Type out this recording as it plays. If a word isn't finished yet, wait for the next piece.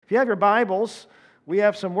If you have your Bibles, we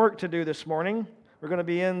have some work to do this morning. We're going to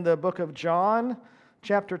be in the book of John,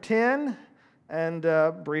 chapter 10,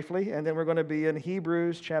 and briefly, and then we're going to be in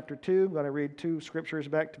Hebrews chapter 2. I'm going to read two scriptures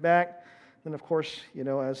back to back. Then, of course,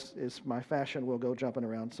 as is my fashion, we'll go jumping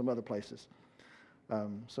around some other places.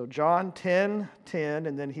 So John 10:10,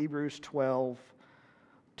 and then Hebrews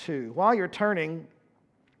 12:2. While you're turning,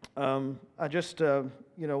 I just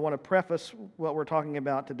want to preface what we're talking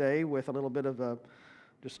about today with a little bit of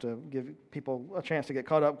just to give people a chance to get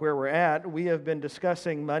caught up where we're at. We have been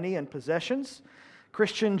discussing money and possessions,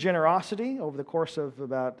 Christian generosity over the course of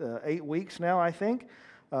about 8 weeks now, I think.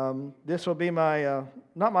 This will be my,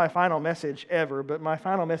 not my final message ever, but my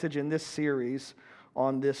final message in this series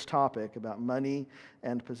on this topic about money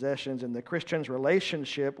and possessions and the Christian's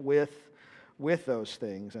relationship with those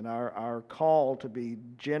things and our call to be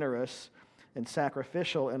generous and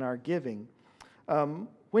sacrificial in our giving.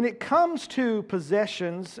 When it comes to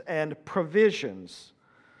possessions and provisions,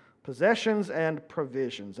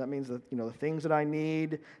 that means that, the things that I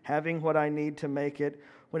need, having what I need to make it.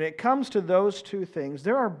 When it comes to those two things,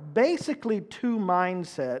 there are basically two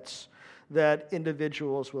mindsets that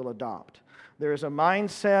individuals will adopt. There is a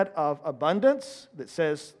mindset of abundance that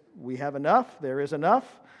says we have enough, there is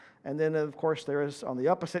enough. And then, of course, there is, on the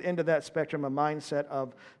opposite end of that spectrum, a mindset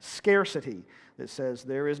of scarcity that says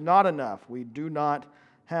there is not enough, we do not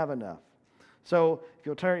have enough. So,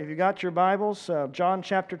 if you got your Bibles, John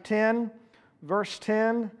chapter 10, verse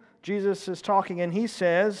 10, Jesus is talking and he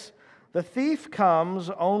says, "The thief comes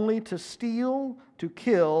only to steal, to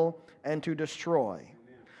kill, and to destroy.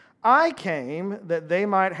 Amen. I came that they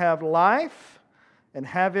might have life and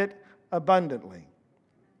have it abundantly."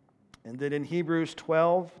 And then in Hebrews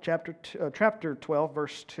 12, chapter 12,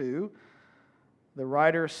 verse 2, the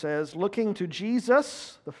writer says, "Looking to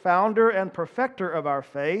Jesus, the founder and perfecter of our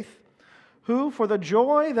faith, who for the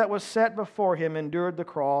joy that was set before him endured the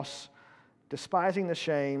cross, despising the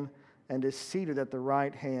shame, and is seated at the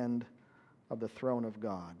right hand of the throne of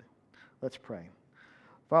God." Let's pray.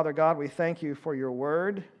 Father God, we thank you for your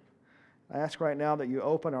word. I ask right now that you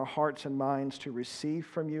open our hearts and minds to receive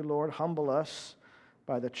from you, Lord. Humble us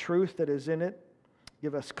by the truth that is in it.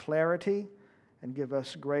 Give us clarity and give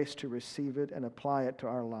us grace to receive it and apply it to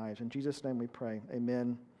our lives. In Jesus' name we pray.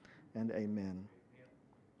 Amen and amen.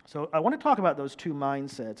 So I want to talk about those two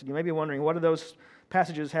mindsets. You may be wondering, what do those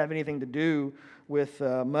passages have anything to do with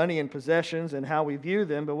money and possessions and how we view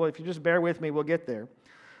them? But if you just bear with me, we'll get there.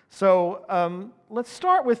 So let's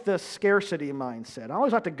start with the scarcity mindset. I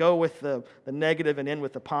always like to go with the negative and end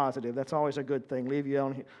with the positive. That's always a good thing. Leave you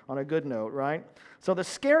on a good note, right? So the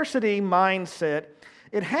scarcity mindset,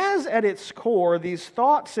 it has at its core these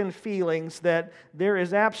thoughts and feelings that there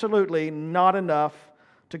is absolutely not enough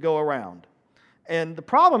to go around. And the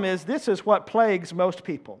problem is, this is what plagues most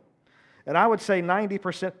people. And I would say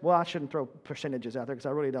 90%, well, I shouldn't throw percentages out there because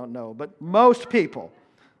I really don't know, but most people,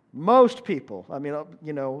 I mean,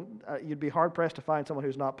 you'd be hard-pressed to find someone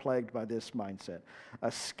who's not plagued by this mindset,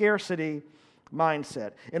 a scarcity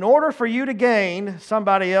mindset. In order for you to gain,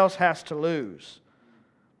 somebody else has to lose.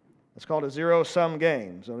 It's called a zero-sum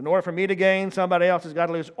game. So in order for me to gain, somebody else has got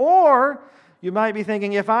to lose. Or you might be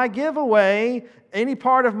thinking, if I give away any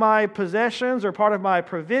part of my possessions or part of my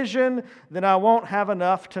provision, then I won't have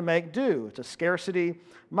enough to make do. It's a scarcity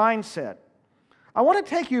mindset. I want to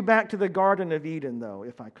take you back to the Garden of Eden, though,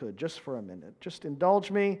 if I could, just for a minute. Just indulge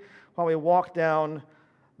me while we walk down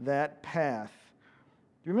that path.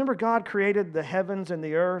 Do you remember God created the heavens and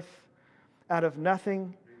the earth out of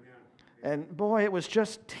nothing? And boy, it was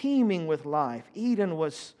just teeming with life. Eden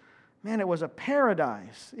was, it was a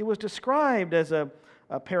paradise. It was described as a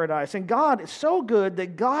paradise. And God is so good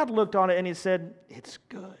that God looked on it and He said, "It's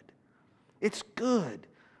good. It's good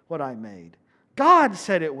what I made." God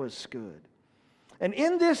said it was good. And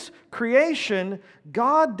in this creation,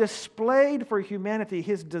 God displayed for humanity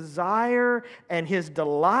His desire and His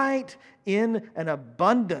delight in an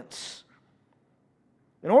abundance.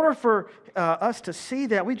 In order for us to see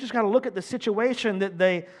that, we just got to look at the situation that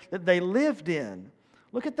they lived in.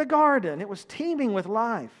 Look at the garden. It was teeming with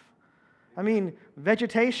life. I mean,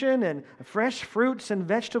 vegetation and fresh fruits and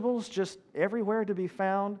vegetables just everywhere to be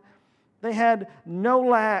found. They had no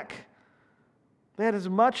lack. They had as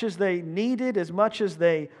much as they needed, as much as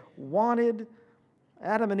they wanted.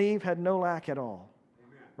 Adam and Eve had no lack at all.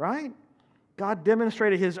 Amen. Right? God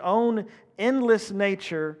demonstrated His own endless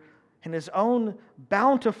nature and His own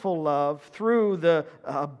bountiful love through the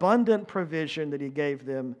abundant provision that He gave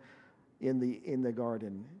them in the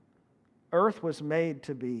garden. Earth was made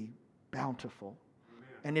to be bountiful.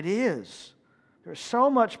 Amen. And it is. There's so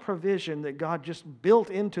much provision that God just built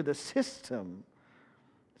into the system.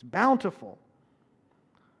 It's bountiful.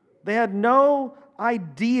 They had no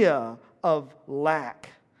idea of lack.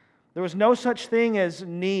 There was no such thing as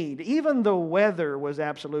need. Even the weather was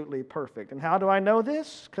absolutely perfect. And how do I know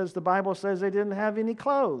this? Because the Bible says they didn't have any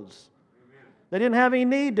clothes. They didn't have any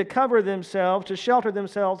need to cover themselves, to shelter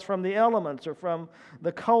themselves from the elements or from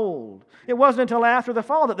the cold. It wasn't until after the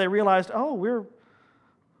fall that they realized, oh,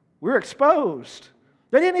 we're exposed.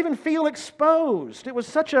 They didn't even feel exposed. It was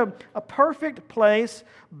such a perfect place,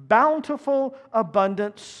 bountiful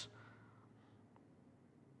abundance.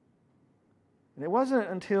 And it wasn't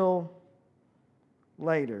until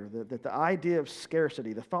later that the idea of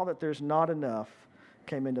scarcity, the thought that there's not enough,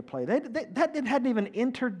 came into play. That hadn't even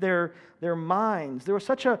entered their minds. There was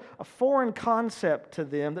such a foreign concept to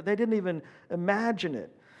them that they didn't even imagine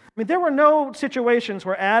it. I mean, there were no situations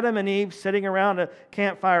where Adam and Eve sitting around a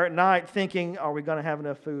campfire at night thinking, are we going to have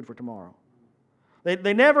enough food for tomorrow?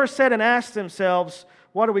 They never said and asked themselves,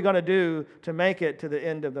 what are we going to do to make it to the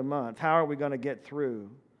end of the month? How are we going to get through?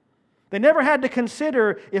 They never had to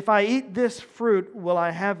consider, if I eat this fruit, will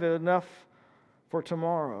I have enough for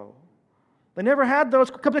tomorrow? They never had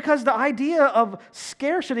those, because the idea of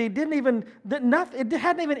scarcity it hadn't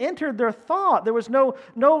even entered their thought. There was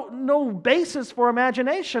no basis for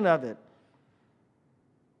imagination of it.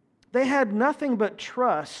 They had nothing but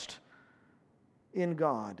trust in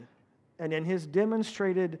God and in His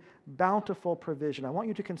demonstrated bountiful provision. I want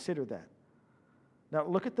you to consider that. Now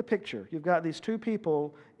look at the picture. You've got these two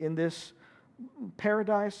people in this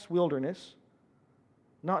paradise wilderness.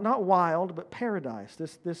 Not wild, but paradise.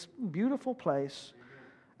 This beautiful place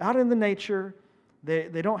out in the nature.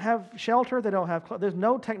 They don't have shelter. They don't have clothes. There's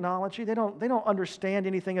no technology. They don't understand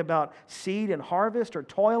anything about seed and harvest or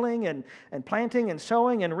toiling and planting and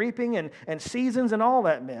sowing and reaping and seasons and all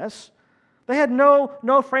that mess. They had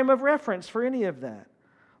no frame of reference for any of that.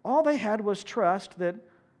 All they had was trust that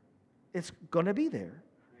it's going to be there.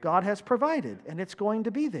 God has provided, and it's going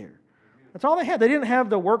to be there. That's all they had. They didn't have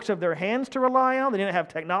the works of their hands to rely on. They didn't have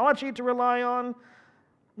technology to rely on.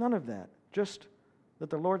 None of that. Just that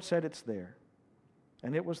the Lord said it's there.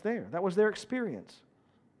 And it was there. That was their experience.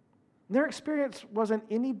 Their experience wasn't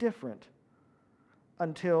any different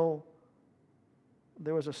until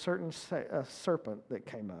there was a certain serpent that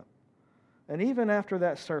came up. And even after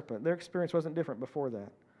that serpent, their experience wasn't different before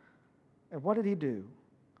that. And what did he do?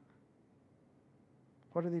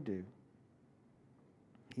 What did he do?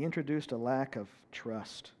 He introduced a lack of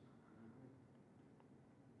trust.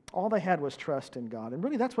 All they had was trust in God. And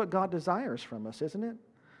really, that's what God desires from us, isn't it?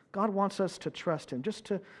 God wants us to trust Him, just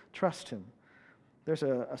to trust Him. There's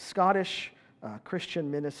a Scottish Christian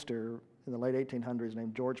minister in the late 1800s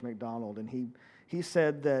named George MacDonald, and he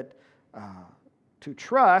said that to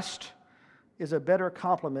trust is a better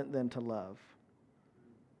compliment than to love.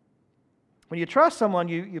 When you trust someone,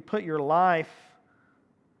 you put your life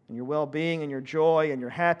and your well-being and your joy and your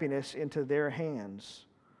happiness into their hands.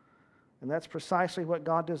 And that's precisely what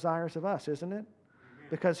God desires of us, isn't it?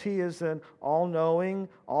 Because He is an all-knowing,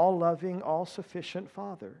 all-loving, all-sufficient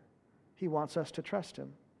Father. He wants us to trust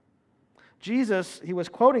Him. Jesus, He was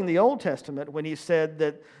quoting the Old Testament when He said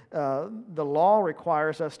that the law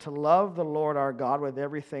requires us to love the Lord our God with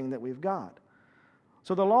everything that we've got.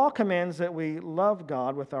 So the law commands that we love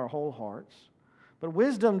God with our whole hearts. But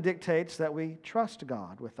wisdom dictates that we trust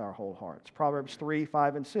God with our whole hearts. Proverbs 3,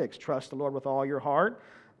 5, and 6. Trust the Lord with all your heart.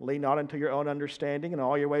 Lean not unto your own understanding. In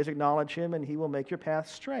all your ways acknowledge Him, and He will make your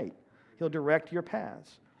paths straight. He'll direct your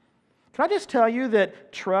paths. Can I just tell you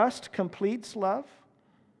that trust completes love?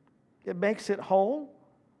 It makes it whole.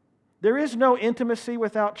 There is no intimacy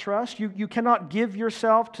without trust. You cannot give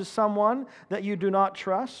yourself to someone that you do not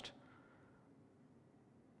trust.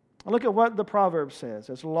 Look at what the proverb says.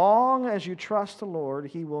 As long as you trust the Lord,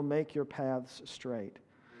 He will make your paths straight.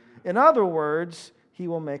 In other words, He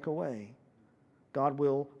will make a way. God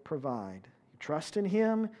will provide. Trust in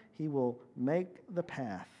Him, He will make the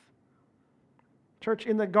path. Church,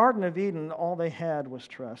 in the Garden of Eden, all they had was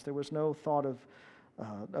trust. There was no thought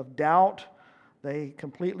of doubt. They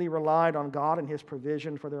completely relied on God and His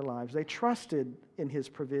provision for their lives. They trusted in His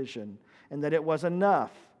provision and that it was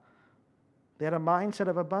enough. They had a mindset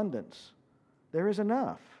of abundance. There is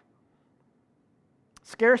enough.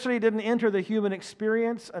 Scarcity didn't enter the human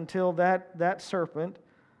experience until that serpent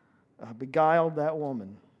beguiled that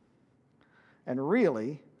woman. And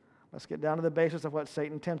really, let's get down to the basis of what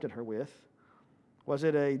Satan tempted her with. Was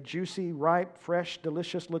it a juicy, ripe, fresh,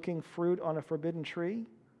 delicious-looking fruit on a forbidden tree?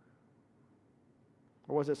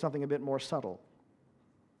 Or was it something a bit more subtle?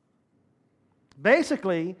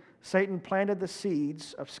 Basically, Satan planted the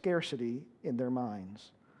seeds of scarcity in their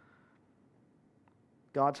minds.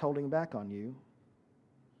 God's holding back on you.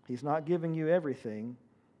 He's not giving you everything.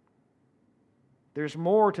 There's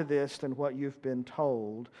more to this than what you've been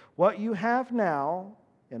told. What you have now,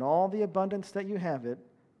 in all the abundance that you have it,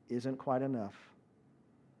 isn't quite enough.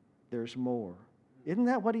 There's more. Isn't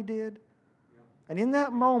that what he did? And in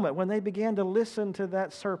that moment, when they began to listen to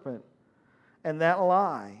that serpent and that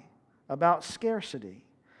lie about scarcity,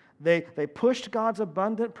 they pushed God's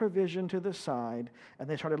abundant provision to the side, and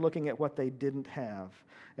they started looking at what they didn't have.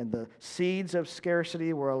 And the seeds of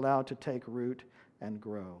scarcity were allowed to take root and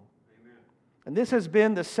grow. Amen. And this has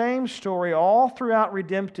been the same story all throughout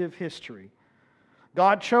redemptive history.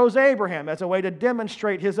 God chose Abraham as a way to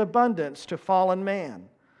demonstrate His abundance to fallen man.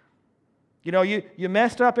 You know, you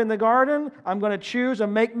messed up in the garden. I'm going to choose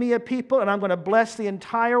and make me a people, and I'm going to bless the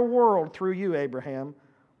entire world through you, Abraham.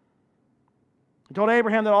 He told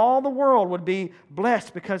Abraham that all the world would be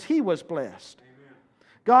blessed because he was blessed. Amen.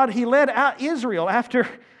 God, He led out Israel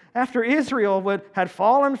after Israel had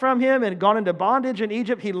fallen from Him and gone into bondage in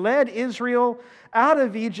Egypt. He led Israel out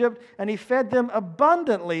of Egypt, and He fed them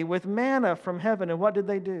abundantly with manna from heaven. And what did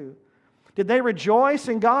they do? Did they rejoice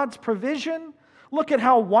in God's provision? Look at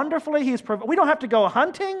how wonderfully He's provided. We don't have to go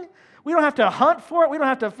hunting. We don't have to hunt for it. We don't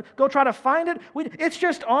have to go try to find it. It's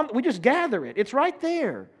just on. We just gather it. It's right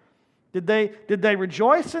there. Did they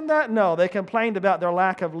rejoice in that? No. They complained about their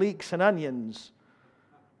lack of leeks and onions.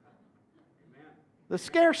 The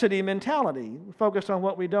scarcity mentality, focused on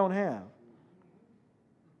what we don't have.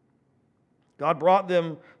 God brought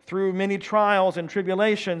them through many trials and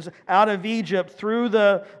tribulations, out of Egypt, through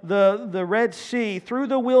the Red Sea, through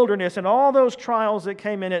the wilderness, and all those trials that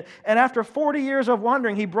came in it. And after 40 years of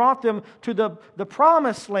wandering, He brought them to the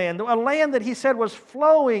promised land, a land that He said was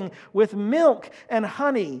flowing with milk and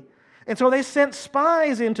honey. And so they sent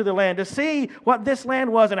spies into the land to see what this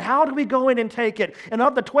land was and how do we go in and take it. And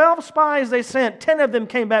of the 12 spies they sent, 10 of them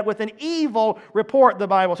came back with an evil report, the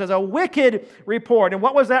Bible says, a wicked report. And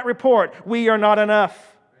what was that report? We are not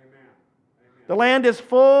enough. Amen. Amen. The land is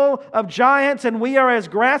full of giants and we are as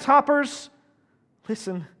grasshoppers.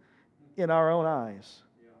 Listen, in our own eyes.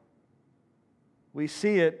 Yeah. We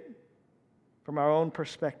see it from our own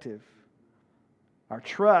perspective. Our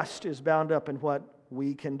trust is bound up in what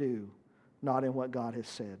we can do, not in what God has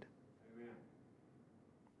said. Amen.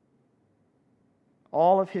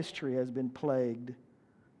 All of history has been plagued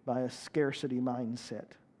by a scarcity mindset.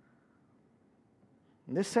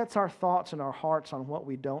 And this sets our thoughts and our hearts on what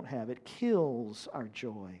we don't have. It kills our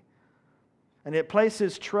joy. And it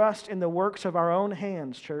places trust in the works of our own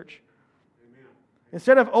hands, church.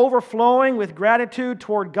 Instead of overflowing with gratitude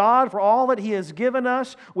toward God for all that He has given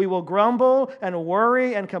us, we will grumble and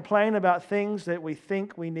worry and complain about things that we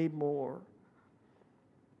think we need more.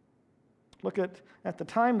 Look at the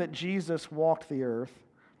time that Jesus walked the earth,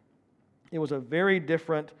 it was a very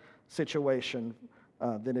different situation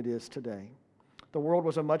than it is today. The world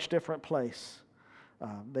was a much different place.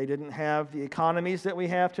 They didn't have the economies that we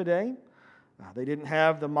have today. They didn't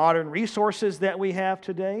have the modern resources that we have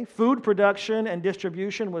today. Food production and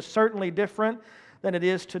distribution was certainly different than it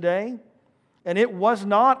is today. And it was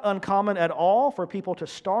not uncommon at all for people to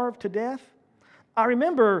starve to death. I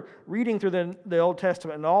remember reading through the Old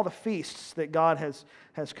Testament and all the feasts that God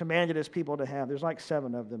has commanded His people to have. There's like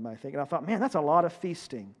 7 of them, I think. And I thought, man, that's a lot of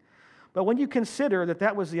feasting. But when you consider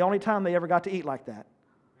that was the only time they ever got to eat like that.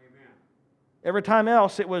 Amen. Every time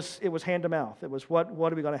else, it was hand to mouth. It was, what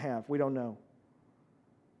are we going to have? We don't know.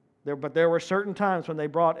 But there were certain times when they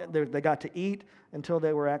got to eat until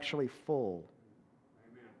they were actually full.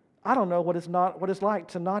 Amen. I don't know what it's like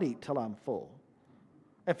to not eat till I'm full.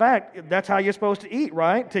 In fact, that's how you're supposed to eat,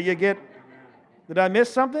 right? Till you get, did I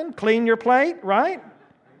miss something? Clean your plate, right?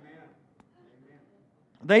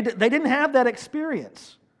 Amen. They didn't have that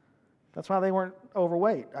experience. That's why they weren't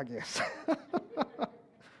overweight, I guess. I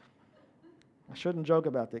shouldn't joke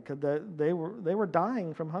about that because they were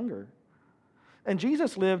dying from hunger. And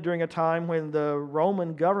Jesus lived during a time when the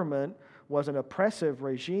Roman government was an oppressive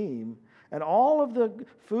regime. And all of the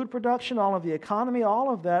food production, all of the economy,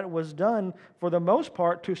 all of that was done for the most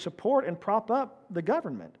part to support and prop up the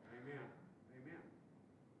government. Amen. Amen.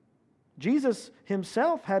 Jesus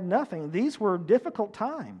Himself had nothing. These were difficult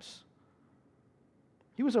times.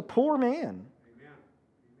 He was a poor man. Amen. Amen.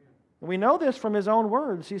 We know this from His own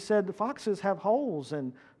words. He said, the foxes have holes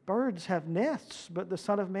and birds have nests, but the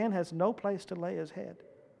Son of Man has no place to lay His head.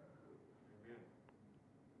 Amen.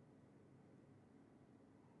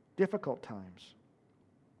 Difficult times.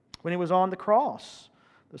 When He was on the cross,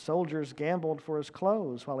 the soldiers gambled for His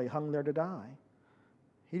clothes while He hung there to die.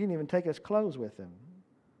 He didn't even take His clothes with Him.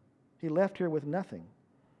 He left here with nothing.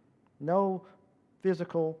 No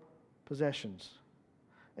physical possessions.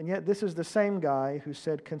 And yet this is the same guy who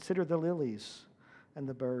said, consider the lilies and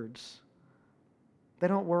the birds. They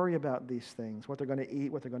don't worry about these things, what they're going to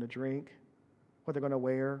eat, what they're going to drink, what they're going to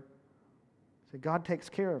wear. So God takes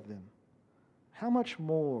care of them. How much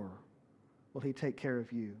more will He take care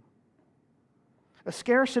of you? A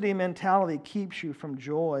scarcity mentality keeps you from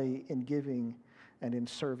joy in giving and in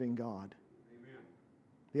serving God. Amen.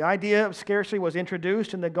 The idea of scarcity was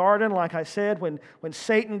introduced in the garden, like I said, when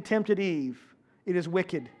Satan tempted Eve. It is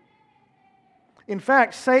wicked. In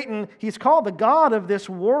fact, Satan, he's called the god of this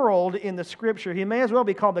world in the Scripture. He may as well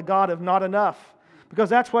be called the god of not enough, because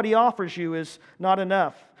that's what he offers you is not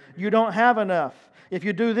enough. You don't have enough. If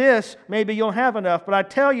you do this, maybe you'll have enough. But I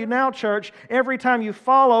tell you now, church, every time you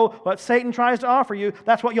follow what Satan tries to offer you,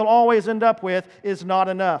 that's what you'll always end up with, is not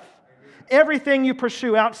enough. Amen. Everything you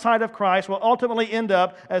pursue outside of Christ will ultimately end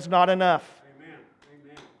up as not enough. Amen.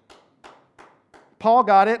 Amen. Paul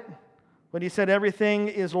got it when he said everything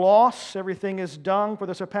is loss, everything is dung for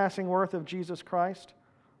the surpassing worth of Jesus Christ.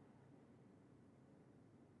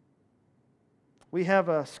 We have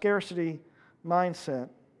a scarcity mindset.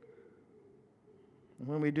 And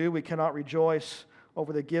when we do, we cannot rejoice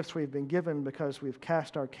over the gifts we've been given because we've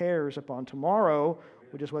cast our cares upon tomorrow,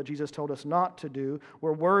 which is what Jesus told us not to do.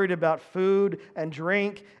 We're worried about food and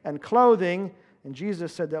drink and clothing, and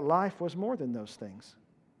Jesus said that life was more than those things.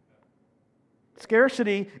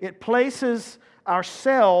 Scarcity, it places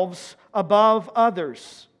ourselves above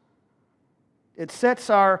others. It sets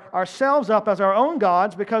ourselves up as our own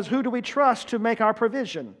gods because who do we trust to make our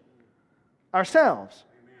provision? Ourselves.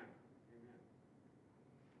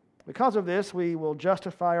 Because of this, we will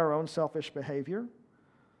justify our own selfish behavior.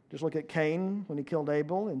 Just look at Cain when he killed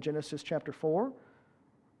Abel in Genesis chapter 4.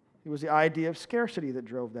 It was the idea of scarcity that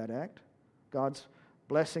drove that act. God's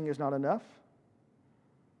blessing is not enough.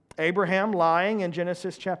 Abraham lying in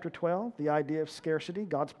Genesis chapter 12, the idea of scarcity.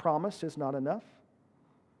 God's promise is not enough.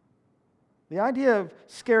 The idea of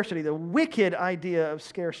scarcity, the wicked idea of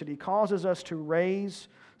scarcity, causes us to raise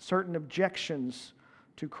certain objections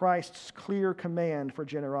to Christ's clear command for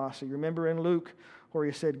generosity. Remember in Luke where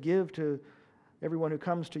He said, give to everyone who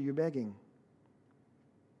comes to you begging.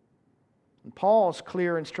 And Paul's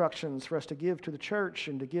clear instructions for us to give to the church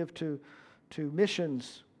and to give to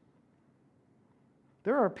missions.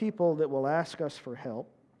 There are people that will ask us for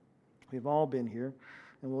help. We've all been here.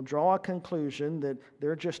 And we'll draw a conclusion that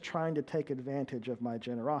they're just trying to take advantage of my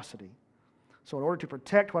generosity. So in order to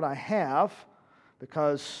protect what I have,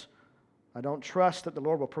 because I don't trust that the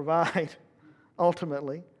Lord will provide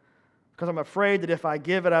ultimately, because I'm afraid that if I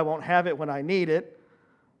give it, I won't have it when I need it,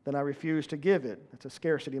 then I refuse to give it. That's a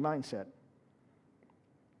scarcity mindset.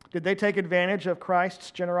 Did they take advantage of Christ's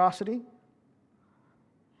generosity?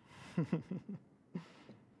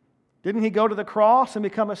 Didn't He go to the cross and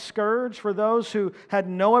become a scourge for those who had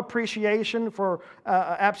no appreciation for,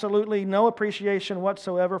 absolutely no appreciation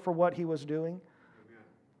whatsoever for what He was doing?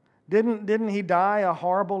 Didn't He die a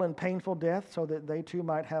horrible and painful death so that they too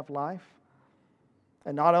might have life?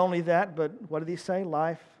 And not only that, but what did He say?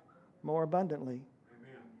 Life more abundantly.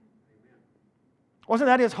 Amen. Wasn't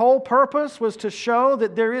that His whole purpose, was to show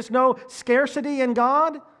that there is no scarcity in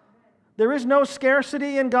God? There is no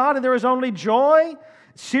scarcity in God, and there is only joy,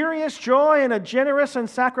 serious joy in a generous and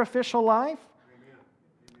sacrificial life.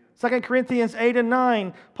 2 Corinthians 8 and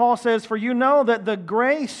 9, Paul says, for you know that the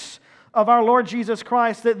grace of our Lord Jesus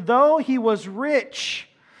Christ, that though He was rich,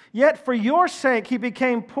 yet for your sake He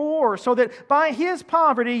became poor, so that by His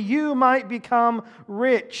poverty you might become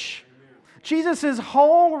rich. Jesus'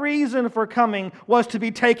 whole reason for coming was to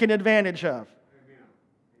be taken advantage of.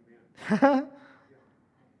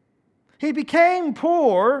 He became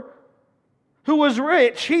poor, who was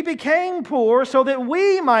rich. He became poor so that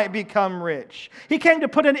we might become rich. He came to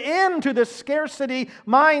put an end to the scarcity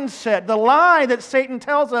mindset, the lie that Satan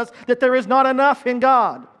tells us that there is not enough in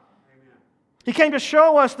God. Amen. He came to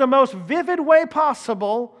show us the most vivid way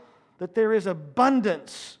possible that there is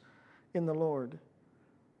abundance in the Lord,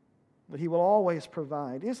 that He will always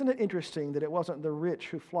provide. Isn't it interesting that it wasn't the rich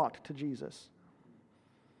who flocked to Jesus?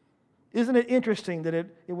 Isn't it interesting that it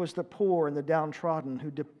was the poor and the downtrodden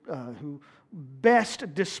who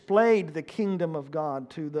best displayed the kingdom of God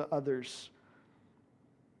to the others?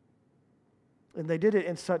 And they did it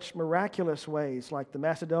in such miraculous ways, like the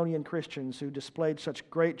Macedonian Christians who displayed such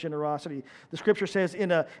great generosity. The Scripture says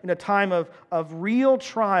in a time of real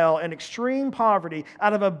trial and extreme poverty,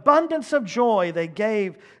 out of abundance of joy, they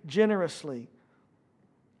gave generously.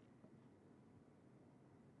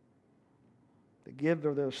 Give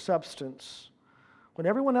of their substance When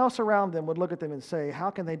everyone else around them would look at them and say, how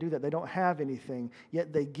can they do that? They don't have anything,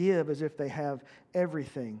 yet they give as if they have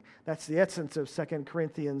everything. That's the essence of 2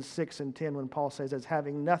 Corinthians 6 and 10 when Paul says, as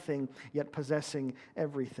having nothing, yet possessing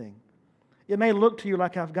everything. It may look to you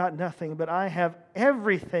like I've got nothing, but I have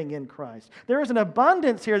everything in Christ. There is an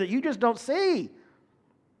abundance here that you just don't see.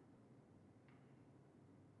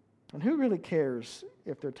 And who really cares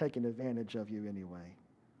if they're taking advantage of you anyway?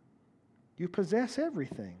 You possess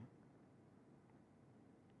everything.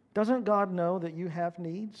 Doesn't God know that you have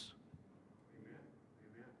needs? Amen.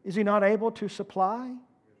 Is He not able to supply?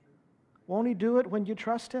 Won't He do it when you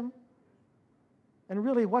trust Him? And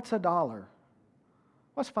really, what's $1?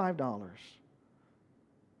 What's $5?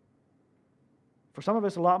 For some of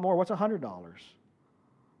us, a lot more. What's $100?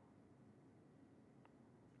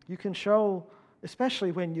 You can show,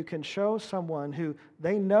 especially when you can show someone who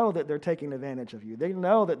they know that they're taking advantage of you. They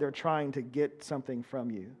know that they're trying to get something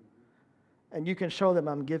from you. And you can show them,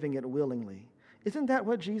 I'm giving it willingly. Isn't that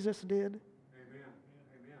what Jesus did? Amen.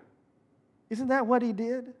 Amen. Isn't that what He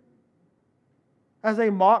did? As they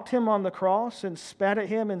mocked Him on the cross and spat at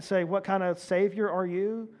Him and say, what kind of Savior are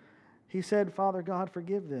you? He said, Father God,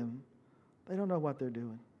 forgive them. They don't know what they're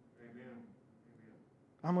doing. Amen.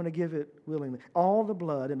 I'm going to give it willingly. All the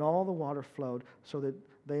blood and all the water flowed so that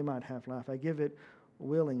they might have life. I give it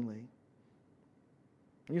willingly.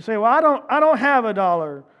 And you say, well, I don't have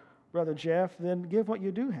 $1. Brother Jeff, then give what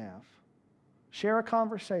you do have. Share a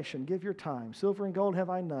conversation. Give your time. Silver and gold have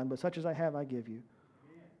I none, but such as I have I give you.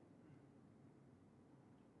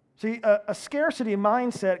 See, a scarcity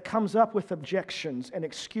mindset comes up with objections and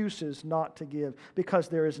excuses not to give because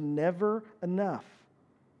there is never enough.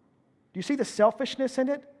 Do you see the selfishness in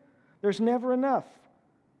it? There's never enough.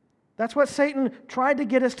 That's what Satan tried to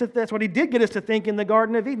get us to, that's what he did get us to think in the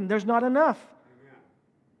Garden of Eden. There's not enough.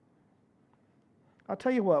 I'll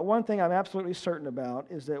tell you what, one thing I'm absolutely certain about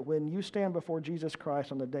is that when you stand before Jesus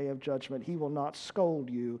Christ on the day of judgment, He will not scold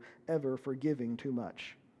you ever for giving too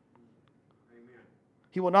much. Amen.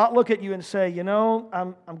 He will not look at you and say, you know,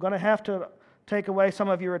 I'm going to have to take away some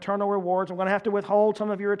of your eternal rewards. I'm going to have to withhold some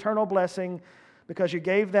of your eternal blessing because you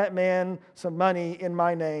gave that man some money in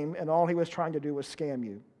my name and all he was trying to do was scam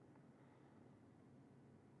you.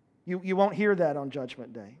 You won't hear that on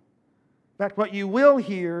Judgment Day. In fact, what you will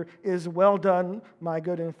hear is, well done, my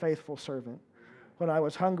good and faithful servant. When I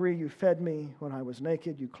was hungry, you fed me. When I was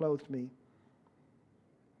naked, you clothed me.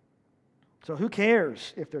 So who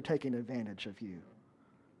cares if they're taking advantage of you?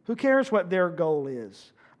 Who cares what their goal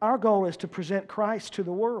is? Our goal is to present Christ to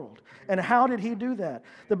the world. And how did He do that?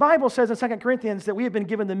 The Bible says in 2 Corinthians that we have been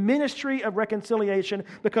given the ministry of reconciliation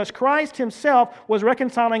because Christ Himself was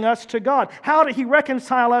reconciling us to God. How did He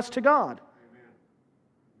reconcile us to God?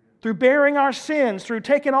 Through bearing our sins, through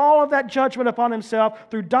taking all of that judgment upon Himself,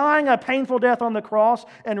 through dying a painful death on the cross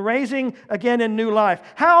and raising again in new life.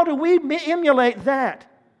 How do we emulate that?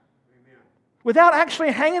 Amen. Without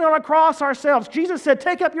actually hanging on a cross ourselves. Jesus said,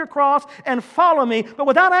 take up your cross and follow me. But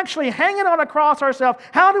without actually hanging on a cross ourselves,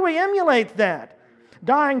 how do we emulate that? Amen.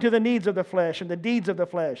 Dying to the needs of the flesh and the deeds of the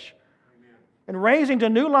flesh. Amen. And raising to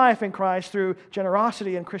new life in Christ through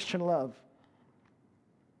generosity and Christian love.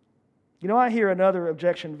 You know, I hear another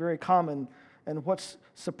objection very common, and what's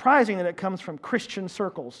surprising that it comes from Christian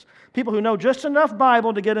circles. People who know just enough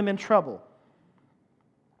Bible to get them in trouble.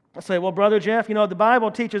 I say, well, Brother Jeff, you know, the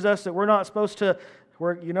Bible teaches us that we're not supposed to,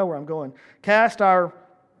 you know where I'm going, cast our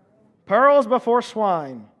pearls before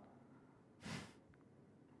swine.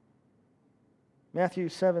 Matthew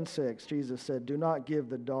 7:6, Jesus said, do not give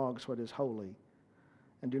the dogs what is holy,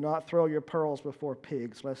 and do not throw your pearls before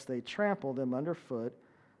pigs, lest they trample them underfoot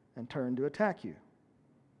and turn to attack you.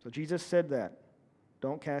 So Jesus said that.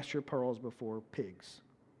 Don't cast your pearls before pigs.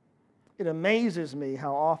 It amazes me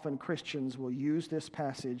how often Christians will use this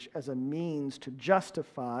passage as a means to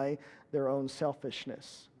justify their own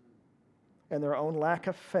selfishness and their own lack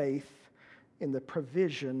of faith in the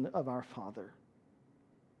provision of our Father.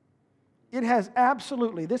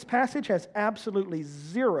 This passage has absolutely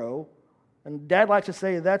zero, and Dad likes to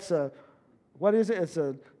say that's it's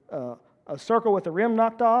a circle with the rim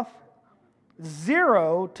knocked off.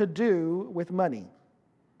 Zero to do with money.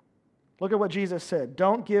 Look at what Jesus said.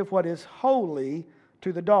 Don't give what is holy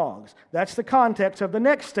to the dogs. That's the context of the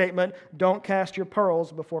next statement. Don't cast your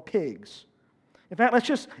pearls before pigs. In fact,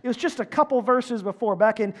 it was just a couple verses before,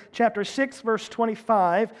 back in chapter 6, verse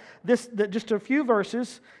 25, just a few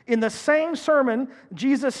verses. In the same sermon,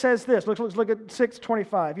 Jesus says this. Let's look at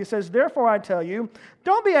 6:25. He says, therefore I tell you,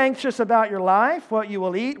 don't be anxious about your life, what you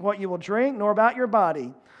will eat, what you will drink, nor about your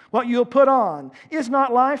body, what you'll put on. Is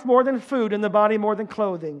not life more than food and the body more than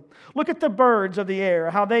clothing? Look at the birds of the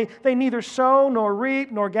air, how they neither sow nor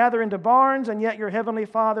reap nor gather into barns, and yet your heavenly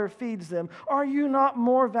Father feeds them. Are you not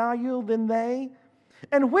more valuable than they?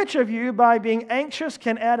 And which of you, by being anxious,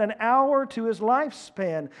 can add an hour to his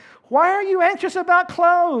lifespan? Why are you anxious about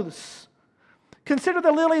clothes? Consider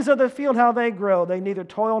the lilies of the field, how they grow. They neither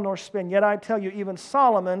toil nor spin. Yet I tell you, even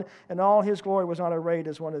Solomon in all his glory was not arrayed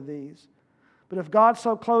as one of these. But if God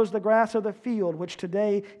so clothes the grass of the field, which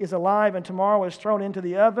today is alive and tomorrow is thrown into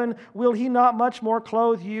the oven, will he not much more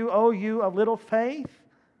clothe you, O you of little faith?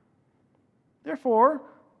 Therefore,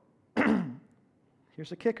 here's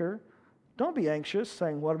the kicker. Don't be anxious,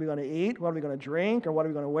 saying, what are we going to eat? What are we going to drink? Or what are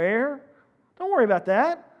we going to wear? Don't worry about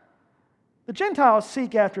that. The Gentiles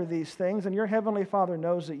seek after these things, and your heavenly Father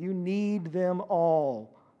knows that you need them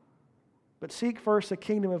all. But seek first the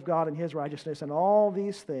kingdom of God and His righteousness, and all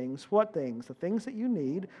these things, what things? The things that you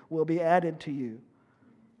need will be added to you.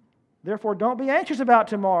 Therefore, don't be anxious about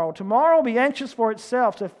tomorrow. Tomorrow will be anxious for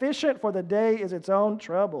itself. Sufficient for the day is its own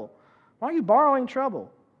trouble. Why are you borrowing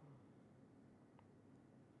trouble?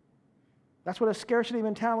 That's what a scarcity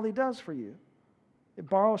mentality does for you. It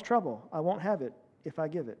borrows trouble. I won't have it if I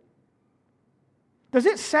give it. Does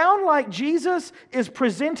it sound like Jesus is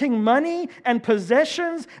presenting money and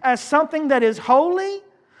possessions as something that is holy?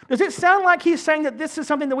 Does it sound like He's saying that this is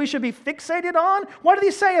something that we should be fixated on? What did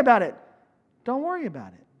He say about it? Don't worry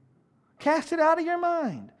about it. Cast it out of your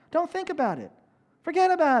mind. Don't think about it. Forget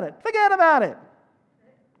about it. Forget about it.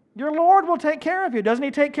 Your Lord will take care of you. Doesn't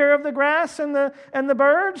He take care of the grass and the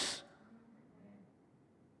birds?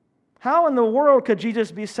 How in the world could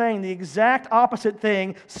Jesus be saying the exact opposite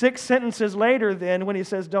thing 6 sentences later then when He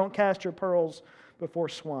says, don't cast your pearls before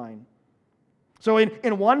swine? So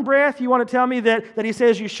in one breath, you want to tell me that He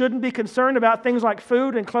says you shouldn't be concerned about things like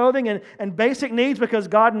food and clothing and basic needs because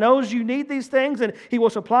God knows you need these things and He will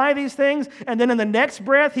supply these things. And then in the next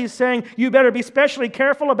breath, He's saying you better be especially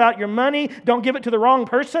careful about your money. Don't give it to the wrong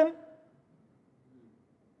person.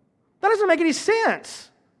 That doesn't make any sense.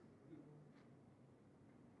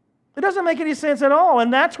 It doesn't make any sense at all.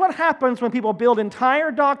 And that's what happens when people build entire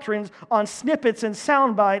doctrines on snippets and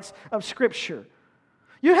sound bites of Scripture.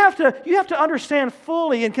 You have to understand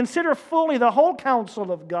fully and consider fully the whole counsel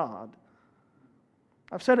of God.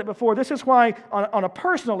 I've said it before. This is why on a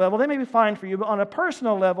personal level, they may be fine for you, but on a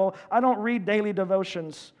personal level, I don't read daily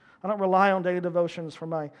devotions. I don't rely on daily devotions for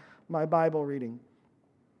my Bible reading.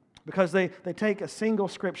 Because they take a single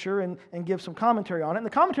scripture and give some commentary on it. And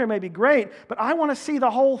the commentary may be great, but I want to see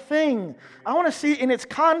the whole thing. I want to see it in its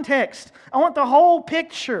context. I want the whole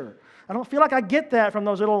picture. I don't feel like I get that from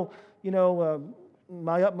those little,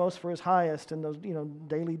 my utmost for His highest and those,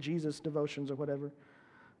 daily Jesus devotions or whatever.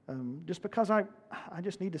 Just because I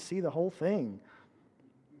just need to see the whole thing.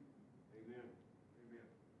 Amen.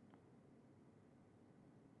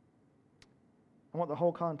 I want the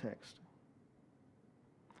whole context.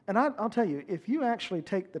 And I'll tell you, if you actually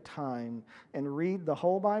take the time and read the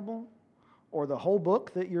whole Bible or the whole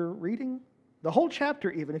book that you're reading, the whole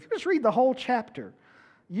chapter even, if you just read the whole chapter,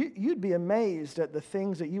 you'd be amazed at the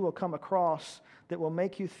things that you will come across that will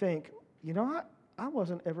make you think, I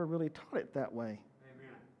wasn't ever really taught it that way.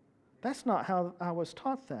 Amen. That's not how I was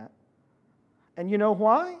taught that. And you know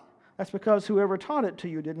why? That's because whoever taught it to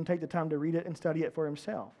you didn't take the time to read it and study it for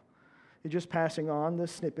himself. You're just passing on the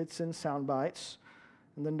snippets and sound bites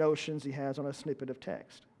and the notions he has on a snippet of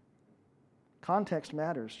text. Context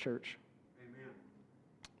matters, church. Amen.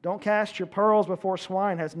 Don't cast your pearls before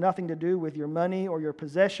swine. It has nothing to do with your money or your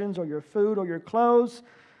possessions or your food or your clothes.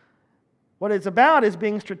 What it's about is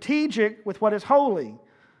being strategic with what is holy.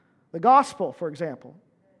 The gospel, for example.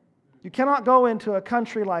 You cannot go into a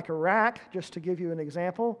country like Iraq, just to give you an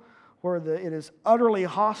example, where it is utterly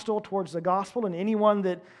hostile towards the gospel, and anyone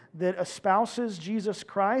that espouses Jesus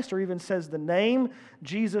Christ or even says the name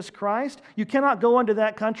Jesus Christ, you cannot go into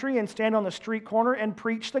that country and stand on the street corner and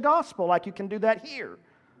preach the gospel like you can do that here.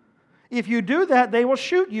 If you do that, they will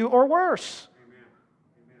shoot you or worse.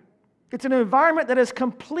 Amen. It's an environment that is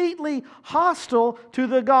completely hostile to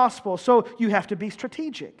the gospel, so you have to be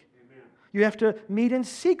strategic. You have to meet in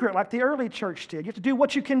secret like the early church did. You have to do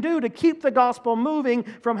what you can do to keep the gospel moving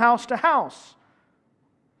from house to house.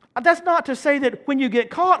 That's not to say that when you get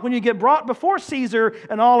caught, when you get brought before Caesar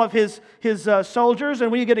and all of his soldiers, and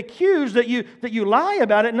when you get accused that you lie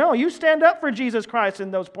about it. No, you stand up for Jesus Christ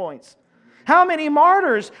in those points. How many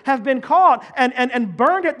martyrs have been caught and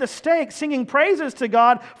burned at the stake singing praises to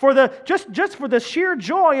God for just for the sheer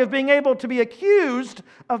joy of being able to be accused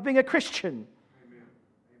of being a Christian?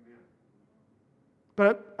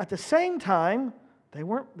 But at the same time, they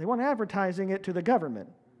weren't advertising it to the government.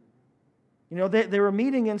 You know, they were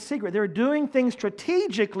meeting in secret. They were doing things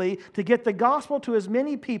strategically to get the gospel to as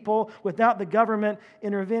many people without the government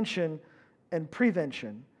intervention and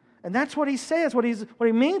prevention. And that's what he says, what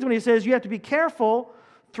he means when he says you have to be careful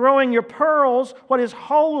throwing your pearls, what is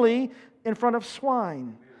holy, in front of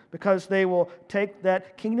swine. Because they will take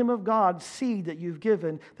that kingdom of God seed that you've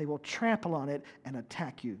given, they will trample on it and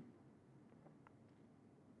attack you.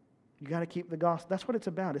 You got to keep the gospel. That's what it's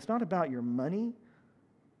about. It's not about your money.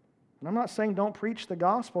 And I'm not saying don't preach the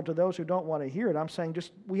gospel to those who don't want to hear it. I'm saying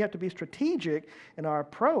just we have to be strategic in our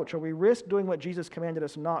approach, or we risk doing what Jesus commanded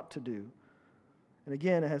us not to do. And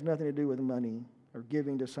again, it has nothing to do with money or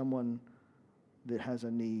giving to someone that has a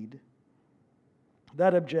need.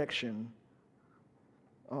 That objection,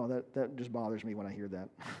 that just bothers me when I hear that.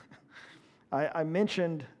 I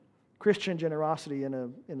mentioned Christian generosity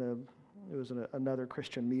another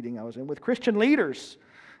Christian meeting I was in with Christian leaders,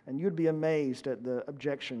 and you'd be amazed at the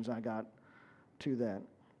objections I got to that.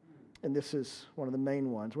 And this is one of the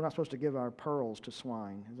main ones. We're not supposed to give our pearls to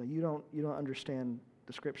swine. It's like, you don't understand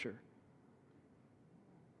the Scripture.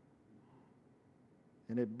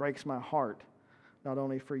 And it breaks my heart, not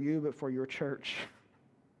only for you, but for your church.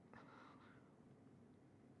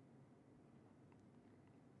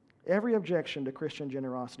 Every objection to Christian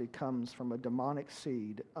generosity comes from a demonic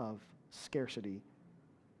seed of scarcity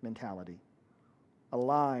mentality. A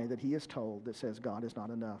lie that he is told that says God is not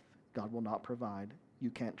enough, God will not provide, you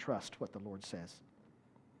can't trust what the Lord says.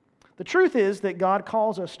 The truth is that God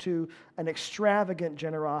calls us to an extravagant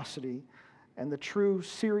generosity and the true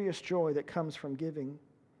serious joy that comes from giving.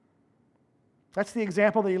 That's the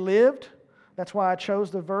example that he lived. That's why I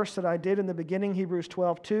chose the verse that I did in the beginning, Hebrews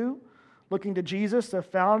 12:2. Looking to Jesus, the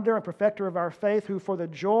founder and perfecter of our faith, who for the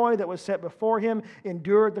joy that was set before him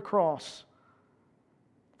endured the cross.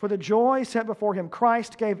 For the joy set before him,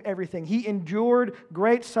 Christ gave everything. He endured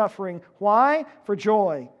great suffering. Why? For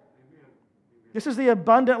joy. This is the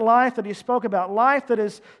abundant life that he spoke about. Life that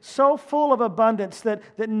is so full of abundance that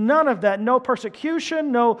none of that, no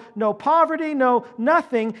persecution, no poverty,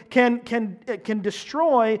 nothing can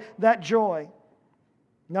destroy that joy.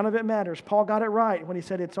 None of it matters. Paul got it right when he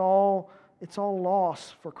said it's all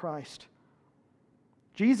loss for Christ.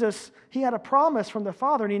 Jesus, he had a promise from the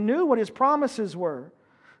Father, and he knew what his promises were.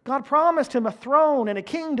 God promised him a throne and a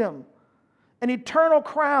kingdom, an eternal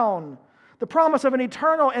crown, the promise of an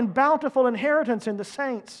eternal and bountiful inheritance in the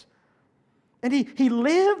saints. And he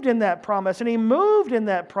lived in that promise, and he moved in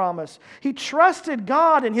that promise. He trusted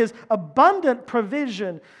God in his abundant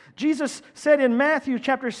provision. Jesus said in Matthew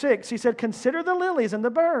chapter 6, he said, "Consider the lilies and the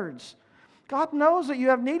birds." God knows that you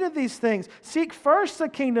have need of these things. Seek first the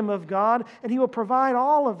kingdom of God, and he will provide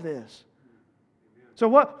all of this. So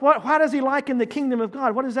how does he liken the kingdom of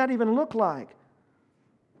God? What does that even look like?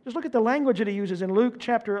 Just look at the language that he uses in Luke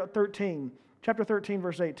chapter 13. Chapter 13,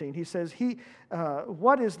 verse 18. He says,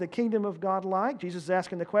 what is the kingdom of God like? Jesus is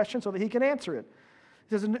asking the question so that he can answer it.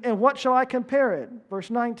 He says, and what shall I compare it? Verse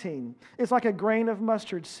 19. It's like a grain of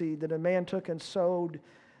mustard seed that a man took and sowed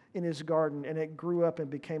in his garden, and it grew up and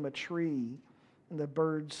became a tree, and the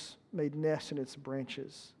birds made nests in its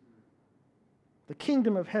branches. The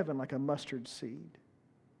kingdom of heaven like a mustard seed.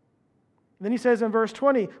 Then he says in verse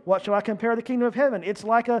 20, what shall I compare the kingdom of heaven? It's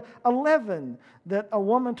like a leaven that a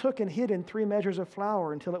woman took and hid in 3 measures of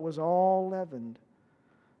flour until it was all leavened.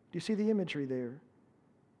 Do you see the imagery there?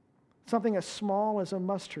 Something as small as a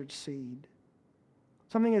mustard seed.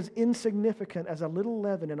 Something as insignificant as a little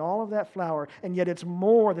leaven in all of that flour, and yet it's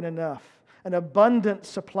more than enough. An abundant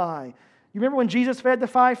supply. You remember when Jesus fed the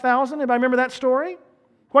 5,000? Anybody remember that story?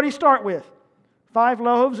 What did he start with? 5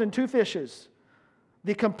 loaves and 2 fishes.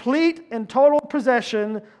 The complete and total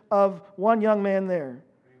possession of one young man there.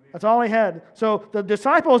 That's all he had. So the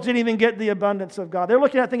disciples didn't even get the abundance of God. They're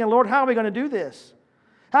looking at it thinking, Lord, how are we going to do this?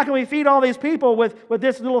 How can we feed all these people with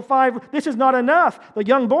this little 5? This is not enough. The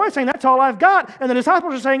young boy is saying, that's all I've got. And the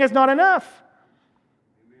disciples are saying, it's not enough.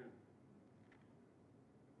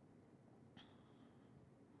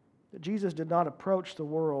 Amen. Jesus did not approach the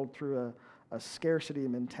world through a scarcity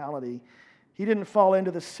mentality. He didn't fall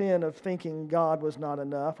into the sin of thinking God was not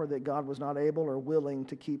enough or that God was not able or willing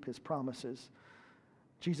to keep his promises.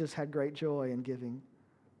 Jesus had great joy in giving.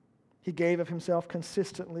 He gave of himself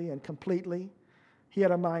consistently and completely. He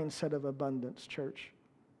had a mindset of abundance, church.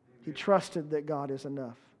 Amen. He trusted that God is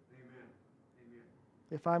enough. Amen. Amen.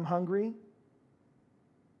 If I'm hungry,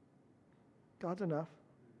 God's enough.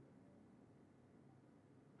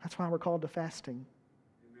 That's why we're called to fasting.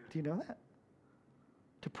 Amen. Do you know that?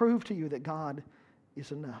 To prove to you that God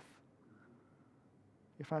is enough.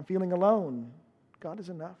 If I'm feeling alone, God is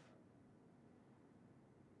enough.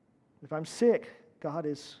 If I'm sick, God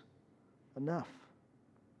is enough.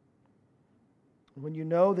 When you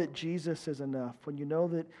know that Jesus is enough, when you know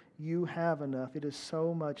that you have enough, it is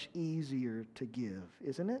so much easier to give,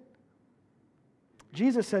 isn't it?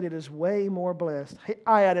 Jesus said it is way more blessed.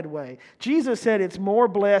 I added way. Jesus said it's more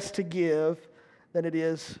blessed to give than it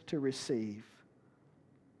is to receive.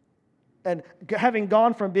 And having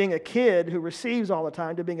gone from being a kid who receives all the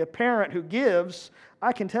time to being a parent who gives,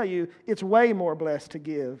 I can tell you it's way more blessed to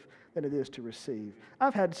give than it is to receive.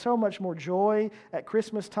 I've had so much more joy at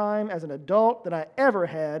Christmas time as an adult than I ever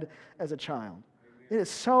had as a child. It is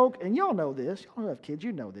so, and y'all know this, y'all have kids,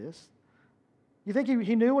 you know this. You think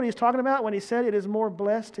he knew what he was talking about when he said it is more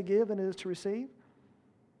blessed to give than it is to receive?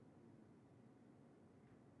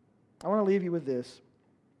 I want to leave you with this.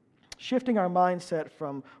 Shifting our mindset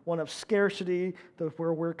from one of scarcity,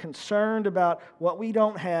 where we're concerned about what we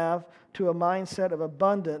don't have, to a mindset of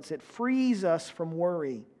abundance, it frees us from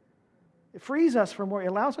worry. It frees us from worry. It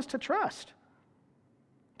allows us to trust.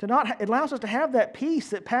 It allows us to have that peace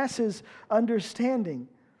that passes understanding.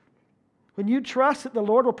 When you trust that the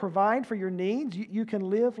Lord will provide for your needs, you can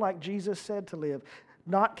live like Jesus said to live.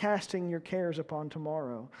 Not casting your cares upon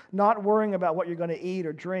tomorrow. Not worrying about what you're going to eat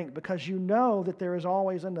or drink, because you know that there is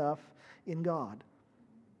always enough in God.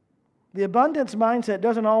 The abundance mindset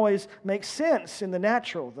doesn't always make sense in the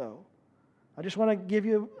natural, though. I just want to give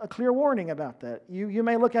you a clear warning about that. You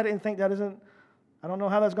may look at it and think I don't know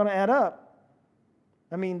how that's going to add up.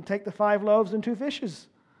 I mean, take the 5 loaves and 2 fishes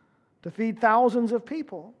to feed thousands of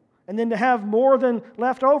people, and then to have more than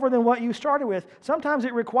left over than what you started with. Sometimes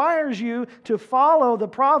it requires you to follow the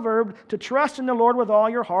proverb to trust in the Lord with all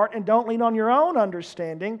your heart and don't lean on your own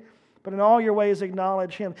understanding, but in all your ways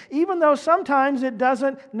acknowledge Him. Even though sometimes it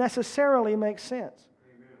doesn't necessarily make sense.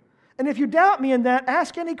 Amen. And if you doubt me in that,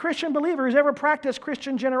 ask any Christian believer who's ever practiced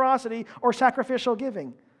Christian generosity or sacrificial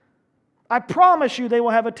giving. I promise you they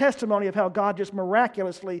will have a testimony of how God just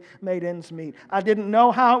miraculously made ends meet. I didn't know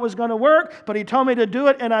how it was going to work, but He told me to do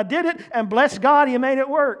it, and I did it, and bless God, He made it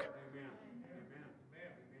work. Amen.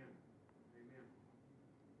 Amen.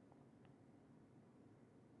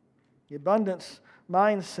 The abundance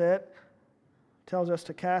mindset tells us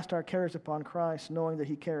to cast our cares upon Christ, knowing that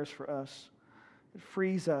He cares for us. It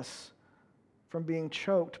frees us from being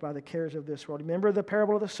choked by the cares of this world. Remember the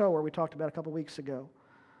parable of the sower we talked about a couple weeks ago?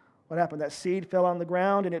 What happened? That seed fell on the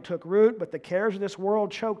ground and it took root, but the cares of this world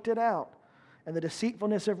choked it out. And the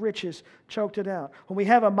deceitfulness of riches choked it out. When we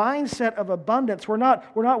have a mindset of abundance, we're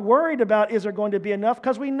not worried about is there going to be enough,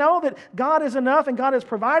 because we know that God is enough and God has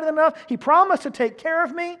provided enough. He promised to take care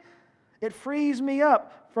of me. It frees me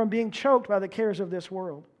up from being choked by the cares of this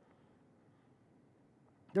world.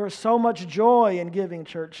 There is so much joy in giving,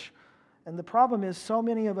 church. And the problem is so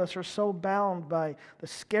many of us are so bound by the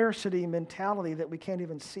scarcity mentality that we can't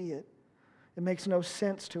even see it. It makes no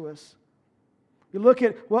sense to us. We look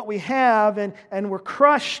at what we have and we're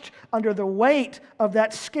crushed under the weight of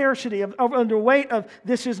that scarcity, under the weight of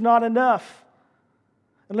this is not enough.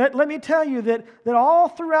 And let me tell you that all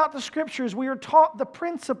throughout the Scriptures we are taught the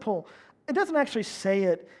principle. It doesn't actually say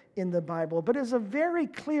it in the Bible, but it's a very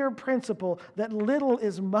clear principle that little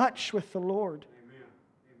is much with the Lord.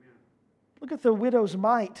 Look at the widow's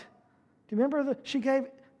mite. Do you remember she gave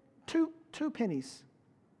two pennies?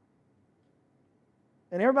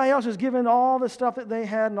 And everybody else is given all the stuff that they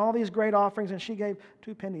had and all these great offerings, and she gave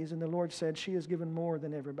 2 pennies. And the Lord said she has given more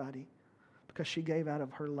than everybody because she gave out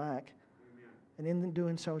of her lack. Amen. And in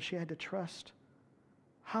doing so, she had to trust.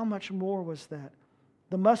 How much more was that?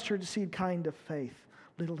 The mustard seed kind of faith.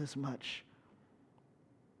 Little is much.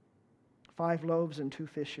 5 loaves and 2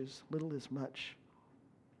 fishes. Little is much.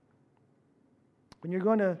 When you're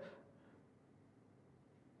going to,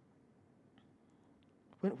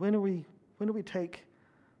 when do we take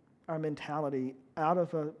our mentality out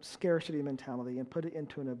of a scarcity mentality and put it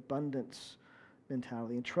into an abundance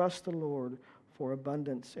mentality and trust the Lord for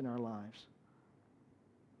abundance in our lives?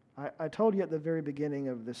 I told you at the very beginning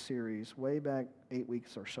of this series, way back 8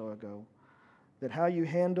 weeks or so ago, that how you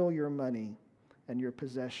handle your money and your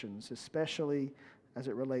possessions, especially as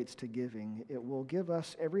it relates to giving, it will give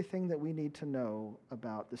us everything that we need to know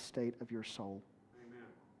about the state of your soul. Amen.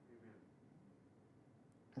 Amen.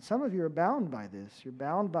 And some of you are bound by this. You're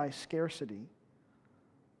bound by scarcity.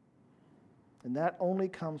 And that only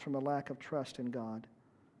comes from a lack of trust in God.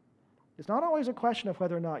 It's not always a question of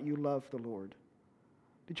whether or not you love the Lord.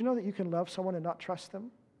 Did you know that you can love someone and not trust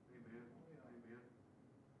them? Amen. Amen.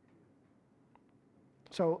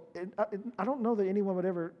 So I don't know that anyone would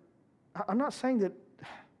ever... I'm not saying that,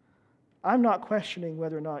 I'm not questioning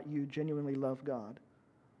whether or not you genuinely love God,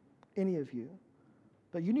 any of you.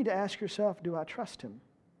 But you need to ask yourself, do I trust Him?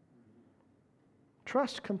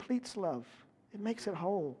 Trust completes love. It makes it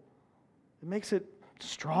whole. It makes it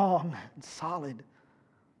strong and solid.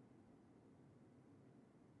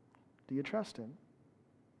 Do you trust Him?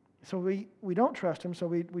 So we don't trust Him, so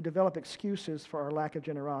we develop excuses for our lack of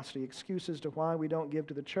generosity, excuses to why we don't give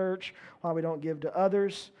to the church, why we don't give to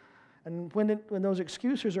others. And when those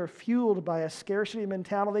excuses are fueled by a scarcity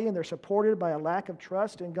mentality and they're supported by a lack of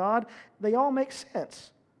trust in God, they all make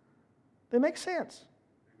sense. They make sense.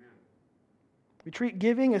 Amen. We treat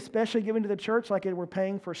giving, especially giving to the church, like we're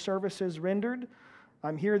paying for services rendered.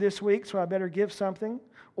 I'm here this week, so I better give something.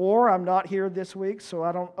 Or I'm not here this week, so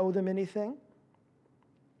I don't owe them anything.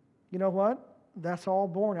 You know what? That's all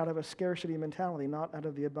born out of a scarcity mentality, not out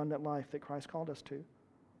of the abundant life that Christ called us to,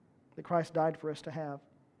 that Christ died for us to have.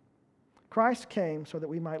 Christ came so that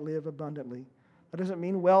we might live abundantly. That doesn't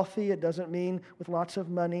mean wealthy. It doesn't mean with lots of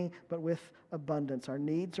money, but with abundance. Our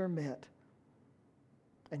needs are met,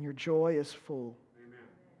 and your joy is full. Amen.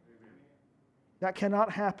 Amen. That cannot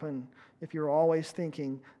happen if you're always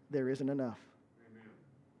thinking there isn't enough. Amen.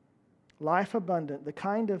 Life abundant,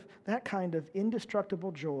 that kind of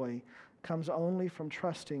indestructible joy comes only from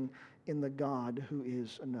trusting in the God who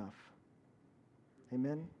is enough.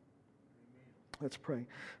 Amen. Let's pray.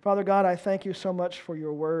 Father God, I thank you so much for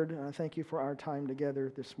your word, and I thank you for our time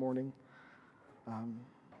together this morning.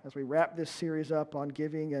 As we wrap this series up on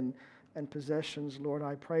giving and possessions, Lord,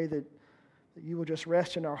 I pray that you will just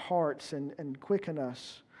rest in our hearts and quicken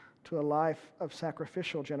us to a life of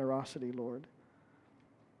sacrificial generosity, Lord.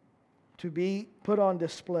 To be put on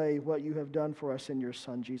display what you have done for us in your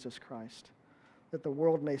Son, Jesus Christ, that the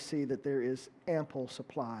world may see that there is ample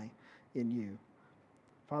supply in you.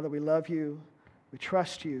 Father, we love you. We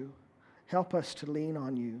trust you. Help us to lean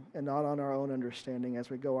on you and not on our own understanding as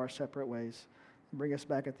we go our separate ways. Bring us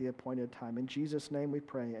back at the appointed time. In Jesus' name we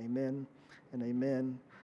pray. Amen and amen.